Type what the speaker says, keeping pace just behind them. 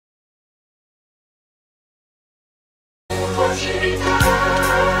Gates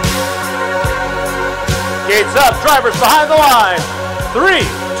up, drivers behind the line. 3,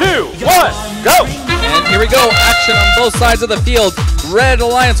 2, 1, go! And here we go, action on both sides of the field. Red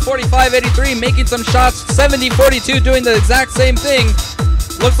Alliance 4583 making some shots, 7042 doing the exact same thing.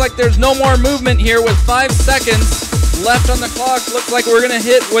 Looks like there's no more movement here with 5 seconds left on the clock. Looks like we're gonna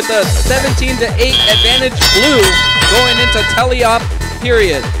hit with a 17-8 advantage blue going into teleop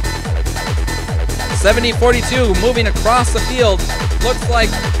period. 7042 moving across the field. Looks like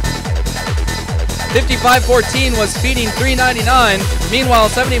 5514 was feeding 399. Meanwhile,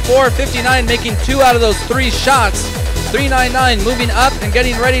 7459 making 2 out of those 3 shots. 399 moving up and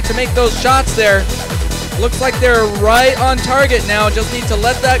getting ready to make those shots there. Looks like they're right on target now. Just need to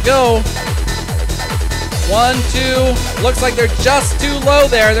let that go. 1, 2. Looks like they're just too low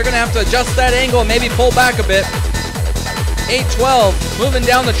there. They're going to have to adjust that angle and maybe pull back a bit. 812 moving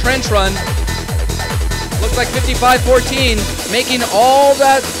down the trench run. Looks like 5514 making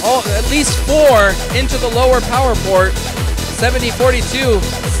at least 4 into the lower power port. 7042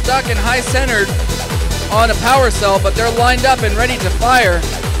 stuck and high centered on a power cell, but they're lined up and ready to fire.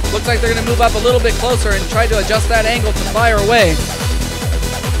 Looks like they're going to move up a little bit closer and try to adjust that angle to fire away.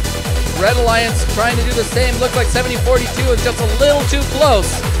 Red Alliance trying to do the same. Looks like 7042 is just a little too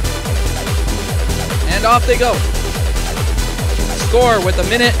close. And off they go. Score with 1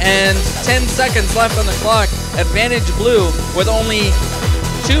 minute and 10 seconds left on the clock. Advantage blue with only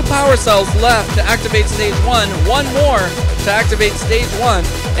 2 power cells left to activate stage 1. 1 more to activate stage 1.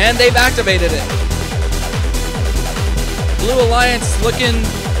 And they've activated it. Blue Alliance looking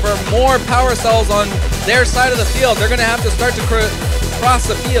for more power cells on their side of the field. They're going to have to start to cross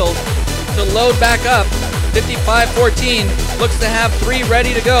the field to load back up. 5514 looks to have 3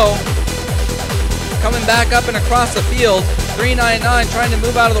 ready to go. Coming back up and across the field. 399 trying to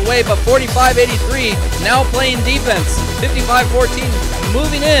move out of the way, but 4583 now playing defense. 5514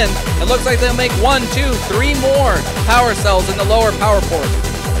 moving in. It looks like they'll make 1, 2, 3 more power cells in the lower power port.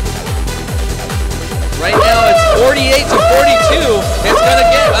 Right now it's 48 to 42. It's gonna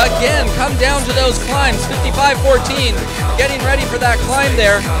again come down to those climbs. 5514 getting ready for that climb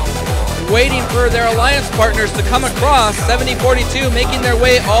there. Waiting for their alliance partners to come across. 7042 making their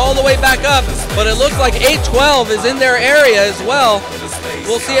way all the way back up, but it looks like 812 is in their area as well.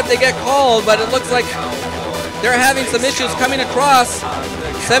 We'll see if they get called, but it looks like they're having some issues coming across.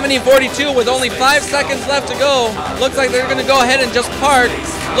 7042 with only 5 seconds left to go. Looks like they're gonna go ahead and just park.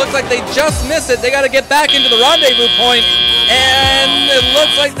 Looks like they just miss it. They gotta get back into the rendezvous point, and it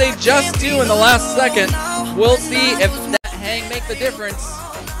looks like they just do in the last second. We'll see if that hang make the difference.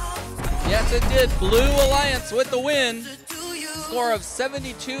 Yes, it did. Blue Alliance with the win. Score of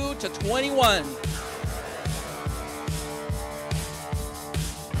 72 to 21.